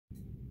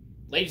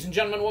Ladies and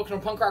gentlemen, welcome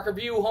to Punk Rock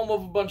Review, home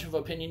of a bunch of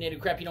opinionated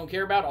crap you don't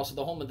care about, also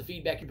the home of the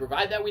feedback you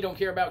provide that we don't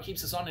care about,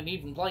 keeps us on an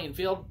even playing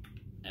field,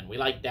 and we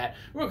like that.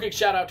 Real quick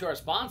shout out to our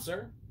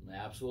sponsor,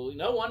 absolutely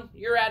no one,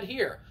 you're at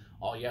here.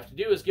 All you have to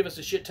do is give us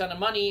a shit ton of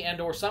money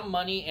and or some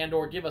money and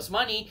or give us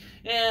money,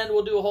 and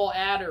we'll do a whole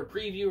ad or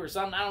preview or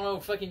something. I don't know,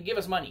 fucking give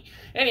us money.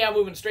 Anyhow,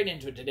 moving straight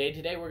into it today.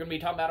 Today we're going to be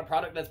talking about a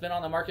product that's been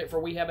on the market for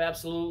we have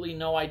absolutely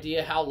no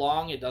idea how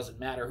long. It doesn't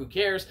matter, who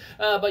cares,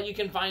 but you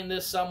can find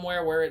this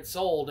somewhere where it's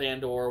sold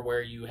and or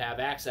where you have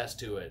access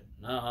to it.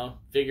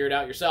 Figure it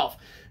out yourself.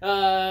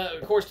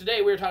 Of course,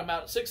 today we're talking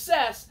about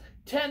Success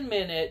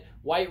 10-minute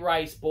white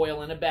rice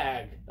boil in a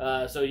bag.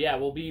 So yeah,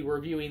 we'll be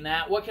reviewing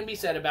that. What can be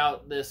said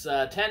about this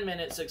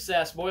 10-minute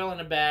Success boil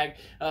in a bag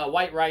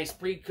white rice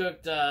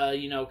pre-cooked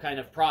kind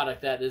of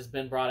product that has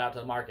been brought out to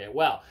the market?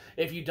 Well,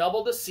 if you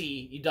double the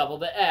C, you double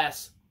the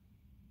S,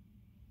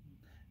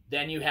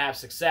 then you have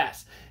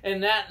success.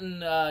 And that in,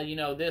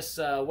 this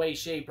way,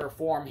 shape, or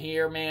form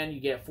here, man,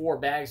 you get 4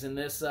 bags in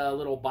this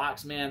little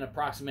box, man,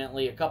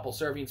 approximately a couple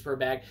servings per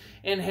bag.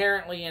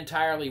 Inherently,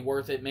 entirely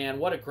worth it, man.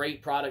 What a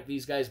great product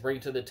these guys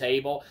bring to the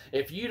table.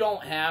 If you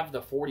don't have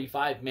the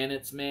 45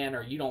 minutes, man,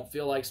 or you don't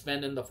feel like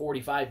spending the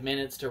 45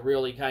 minutes to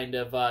really kind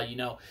of,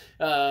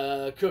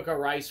 cook a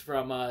rice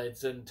from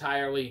its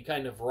entirely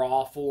kind of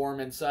raw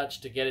form and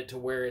such to get it to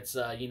where it's,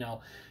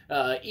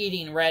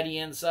 eating ready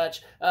and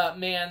such,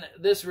 man,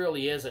 this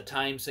really is a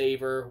time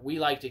saver. We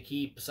like to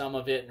keep some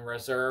of it in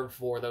reserve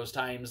for those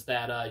times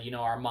that,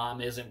 our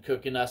mom isn't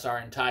cooking us our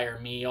entire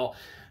meal,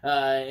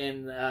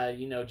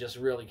 just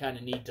really kind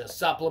of need to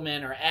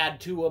supplement or add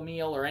to a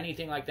meal or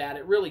anything like that.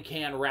 It really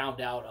can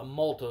round out a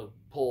multiple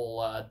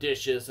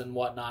dishes and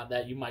whatnot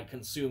that you might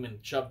consume and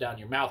shove down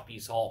your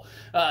mouthpiece hole.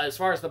 As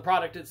far as the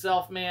product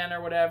itself, man,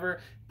 or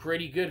whatever,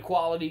 pretty good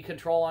quality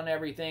control on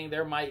everything.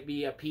 There might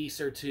be a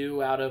piece or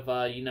two out of,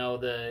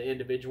 the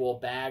individual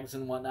bags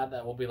and whatnot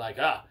that will be like,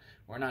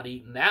 we're not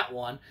eating that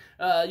one.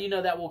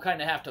 That will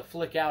kind of have to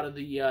flick out of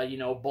the,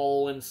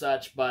 bowl and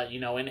such. But,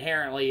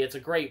 inherently, it's a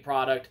great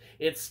product.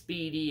 It's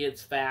speedy.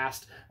 It's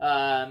fast,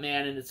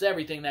 man. And it's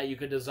everything that you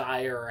could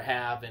desire or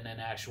have in an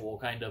actual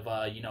kind of,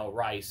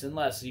 rice.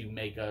 Unless you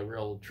make a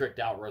real tricked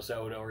out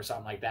risotto or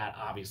something like that,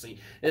 obviously.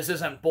 This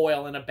isn't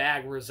boil in a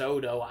bag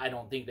risotto. I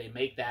don't think they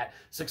make that.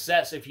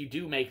 Success, if you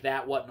do make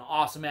that, what an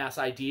awesome-ass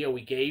idea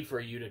we gave for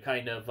you to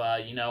kind of,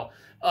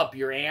 up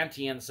your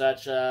ante and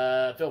such.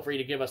 Feel free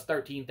to give us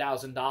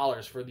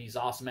 $13,000 for these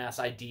awesome-ass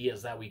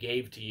ideas that we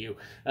gave to you.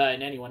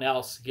 And anyone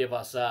else, give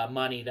us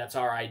money. That's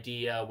our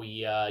idea.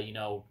 We,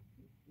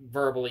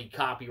 verbally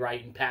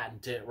copyright and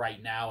patent it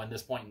right now in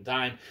this point in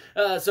time.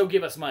 So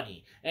give us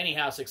money.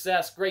 Anyhow,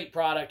 Success, great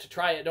product.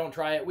 Try it, don't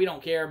try it. We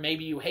don't care.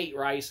 Maybe you hate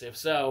rice. If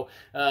so,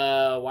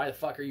 why the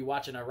fuck are you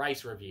watching a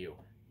rice review?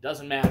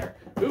 Doesn't matter.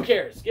 Who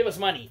cares? Give us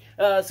money.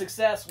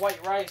 Success,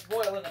 white rice,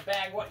 boil in a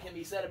bag. What can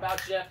be said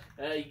about you?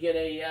 You get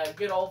a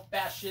good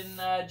old-fashioned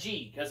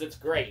G, because it's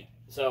great.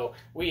 So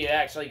we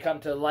actually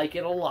come to like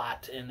it a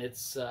lot, and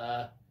it's,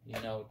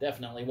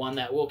 definitely one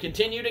that we'll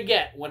continue to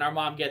get when our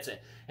mom gets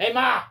it. Hey,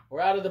 Ma,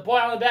 we're out of the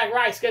boil in a bag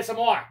rice. Get some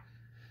more.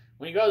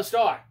 When you go to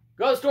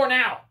the store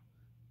now.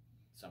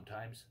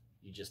 Sometimes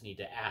you just need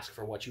to ask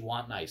for what you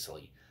want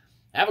nicely.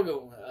 Have a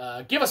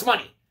good give us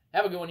money.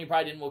 Have a good one. You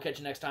probably didn't. We'll catch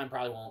you next time.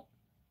 Probably won't.